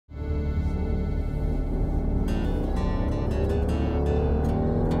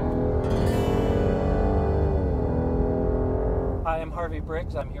am Harvey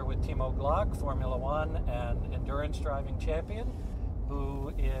Briggs. I'm here with Timo Glock, Formula One and endurance driving champion,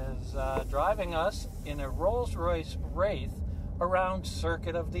 who is driving us in a Rolls-Royce Wraith around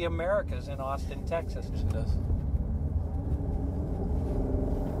Circuit of the Americas in Austin, Texas. Yes, it does.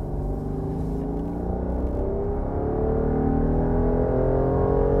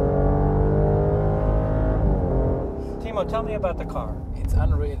 Timo, tell me about the car. It's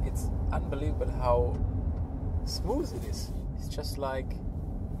unreal. It's unbelievable how smooth it is. It's just like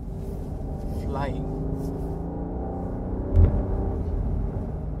flying.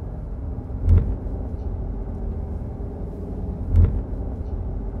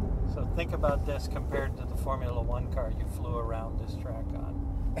 So think about this compared to the Formula One car you flew around this track on.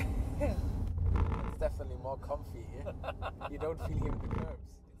 It's definitely more comfy here. You don't feel even the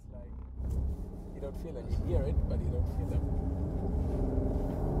curbs. It's like you don't feel it. You hear it, but you don't feel them.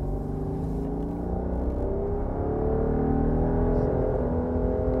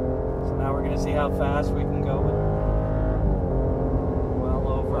 Now we're going to see how fast we can go with well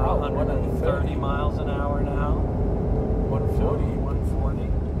over 130 miles an hour now. 140? 140.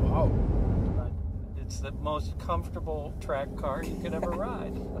 Wow. But it's the most comfortable track car you could ever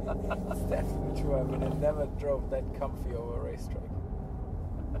ride. It's definitely true. I mean, I never drove that comfy over a racetrack.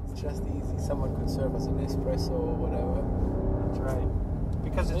 It's just easy. Someone could serve us an espresso or whatever. That's right.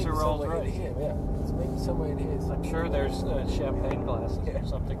 Because it's a Rolls-Royce. Yeah, it's maybe somewhere it is. I'm sure there's champagne glasses or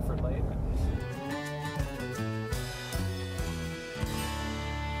something for later.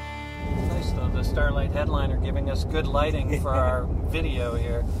 Nice though, the Starlight headliner giving us good lighting for our video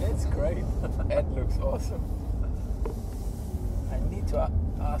here. It's great. That looks awesome. I need to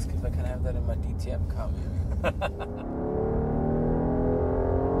ask if I can have that in my DTM car maybe.